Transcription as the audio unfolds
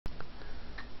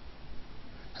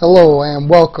Hello and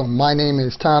welcome. My name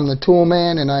is Tom the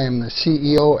Toolman and I am the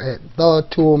CEO at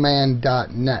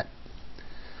thetoolman.net.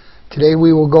 Today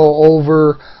we will go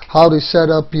over how to set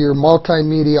up your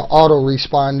multimedia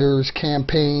autoresponders,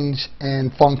 campaigns,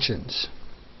 and functions.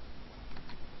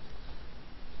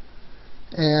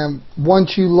 And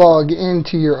once you log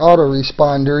into your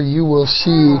autoresponder, you will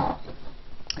see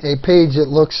a page that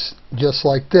looks just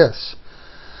like this.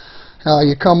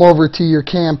 You come over to your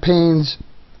campaigns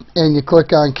and you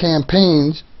click on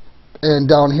campaigns, and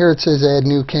down here it says add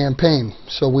new campaign.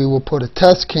 So we will put a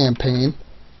test campaign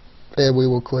and we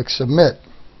will click submit.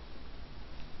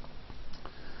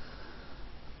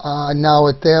 Now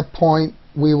at that point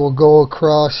we will go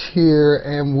across here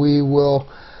and we will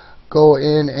go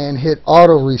in and hit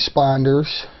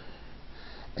autoresponders,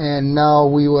 and now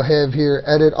we will have here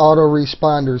edit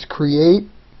autoresponders, create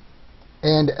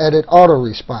and edit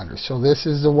autoresponders. So this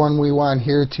is the one we want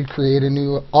here to create a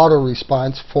new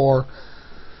autoresponse for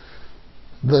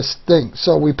this thing.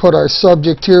 So we put our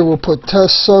subject here, we'll put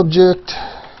test subject,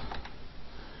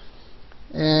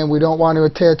 and we don't want to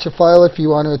attach a file. If you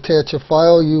want to attach a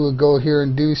file, you would go here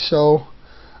and do so.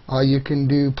 You can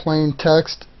do plain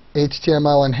text,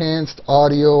 HTML enhanced,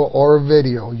 audio, or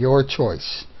video, your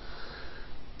choice.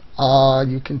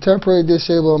 You can temporarily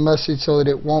disable a message so that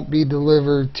it won't be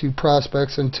delivered to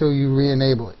prospects until you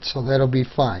re-enable it. So that'll be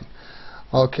fine.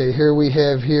 Okay, here we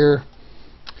have here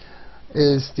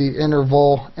is the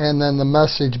interval, and then the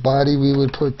message body. We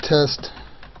would put test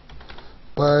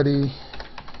body,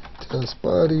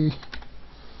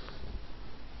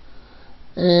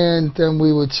 and then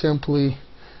we would simply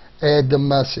add the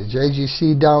message. As you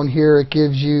see down here, it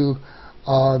gives you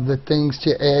the things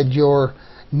to add your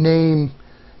name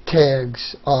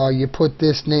tags. You put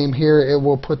this name here, it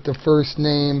will put the first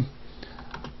name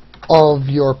of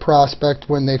your prospect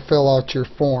when they fill out your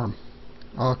form.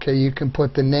 Okay, you can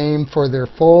put the name for their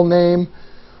full name,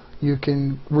 you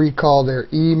can recall their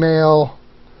email,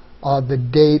 the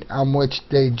date on which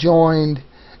they joined,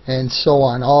 and so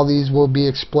on. All these will be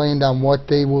explained on what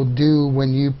they will do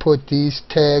when you put these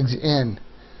tags in,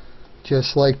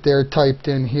 just like they're typed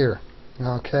in here.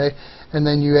 Okay, and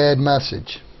then you add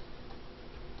message.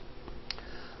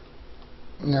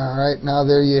 Alright, now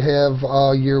there you have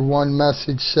your one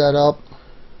message set up,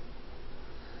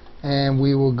 and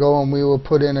we will go and we will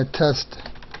put in a test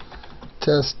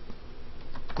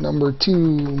number 2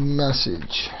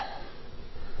 message.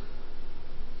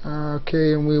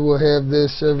 Okay, and we will have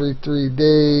this every 3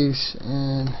 days,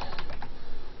 and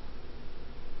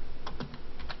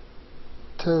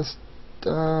test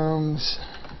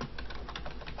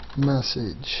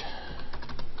message,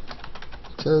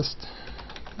 test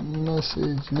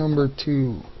message number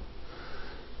 2.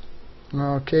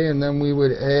 Okay, and then we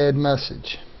would add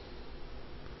message.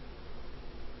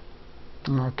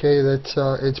 Okay, that's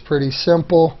it's pretty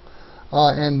simple.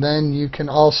 And then you can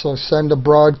also send a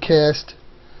broadcast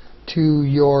to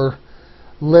your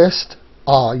list.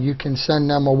 You can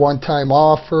send them a one-time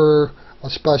offer, a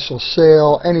special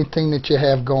sale, anything that you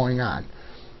have going on.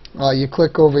 You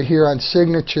click over here on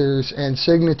signatures, and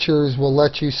signatures will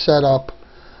let you set up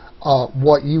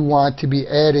what you want to be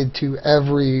added to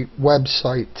every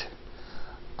website.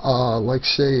 Like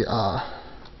say,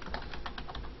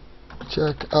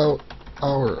 check out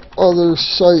our other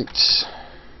sites,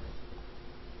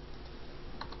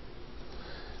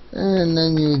 and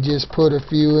then you just put a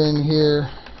few in here.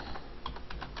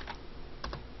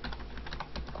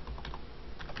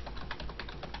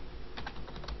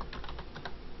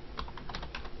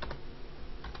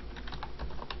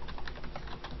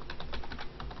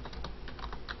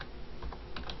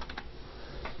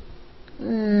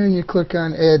 And you click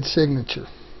on add signature.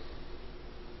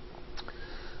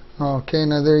 Okay,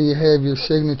 now there you have your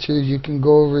signatures. You can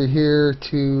go over here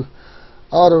to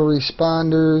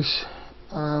autoresponders.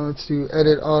 Let's do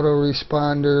edit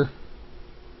autoresponder.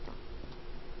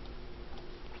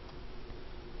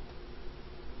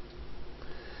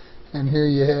 And here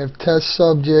you have test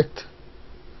subject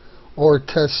or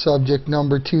test subject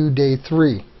number 2, day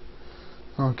 3.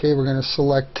 Okay, we're going to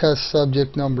select test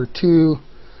subject number 2.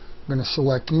 We're going to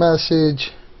select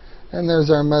message, and there's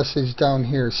our message down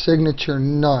here, signature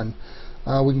none.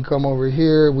 We can come over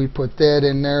here, we put that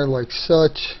in there like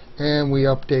such, and we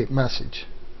update message.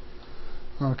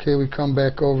 Okay, we come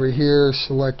back over here,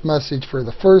 select message for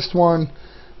the first one,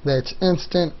 that's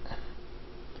instant,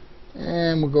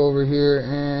 and we'll go over here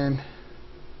and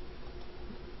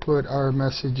put our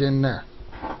message in there.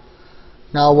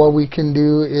 Now what we can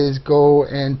do is go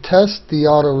and test the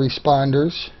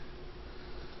autoresponders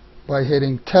by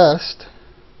hitting test.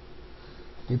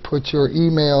 You put your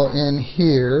email in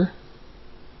here,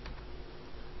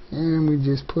 And we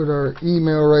just put our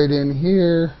email right in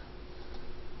here.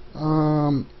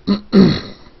 And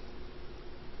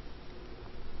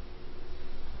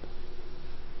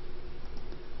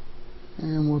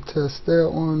we'll test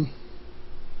that one.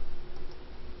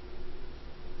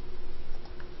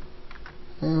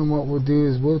 And what we'll do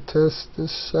is we'll test the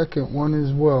second one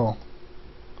as well.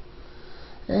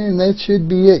 And that should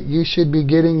be it. You should be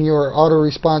getting your auto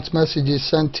response messages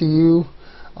sent to you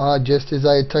just as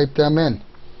I had typed them in.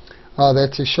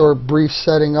 That's a short, brief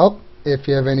setting up. If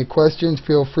you have any questions,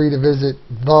 feel free to visit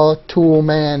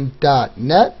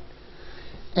thetoolman.net,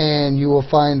 and you will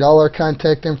find all our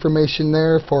contact information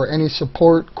there for any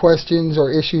support, questions,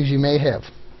 or issues you may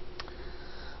have.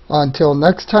 Until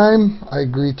next time, I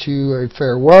greet you a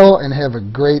farewell and have a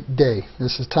great day.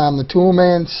 This is Tom the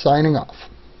Toolman signing off.